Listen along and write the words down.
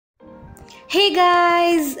Hey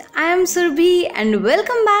guys, I am Surbhi and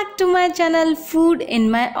welcome back to my channel Food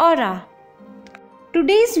in My Aura.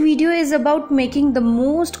 Today's video is about making the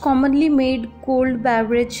most commonly made cold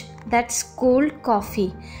beverage, that's cold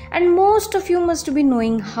coffee, and most of you must be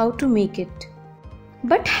knowing how to make it.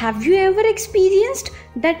 But have you ever experienced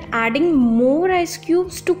that adding more ice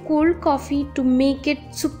cubes to cold coffee to make it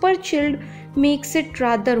super chilled makes it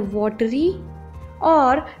rather watery?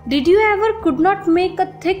 Or did you ever could not make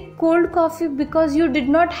a thick cold coffee because you did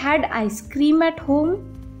not had ice cream at home?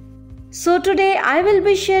 So today I will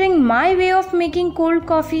be sharing my way of making cold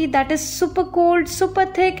coffee that is super cold, super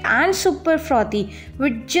thick and super frothy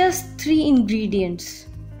with just 3 ingredients.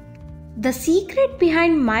 The secret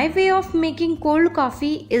behind my way of making cold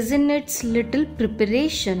coffee is in its little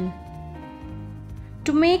preparation.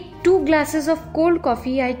 To make 2 glasses of cold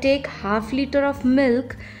coffee, I take half liter of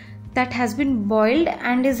milk that has been boiled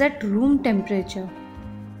and is at room temperature.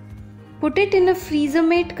 Put it in a freezer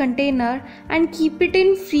made container and keep it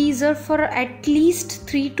in freezer for at least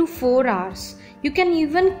 3 to 4 hours. You can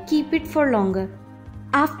even keep it for longer.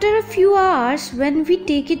 After a few hours, when we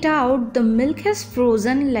take it out, the milk has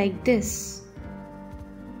frozen like this.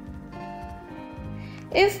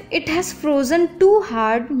 If it has frozen too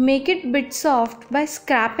hard, make it bit soft by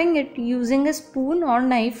scraping it using a spoon or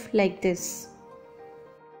knife like this.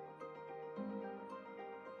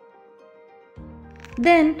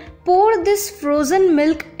 Then pour this frozen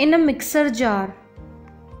milk in a mixer jar.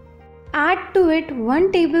 Add to it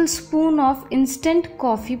 1 tablespoon of instant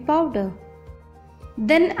coffee powder.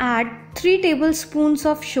 Then add 3 tablespoons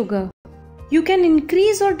of sugar. You can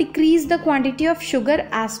increase or decrease the quantity of sugar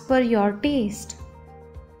as per your taste.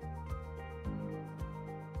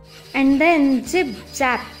 And then zip,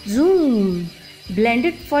 zap, zoom. Blend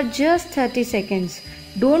it for just 30 seconds.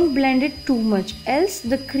 Don't blend it too much, else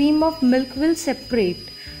the cream of milk will separate,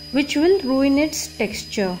 which will ruin its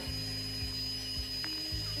texture.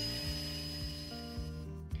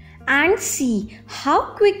 And see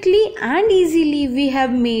how quickly and easily we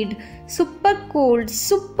have made super cold,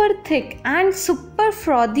 super thick and super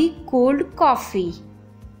frothy cold coffee.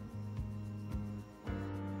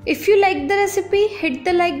 If you like the recipe, hit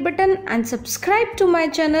the like button and subscribe to my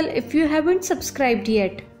channel if you haven't subscribed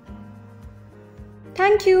yet.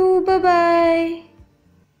 Thank you. Bye bye.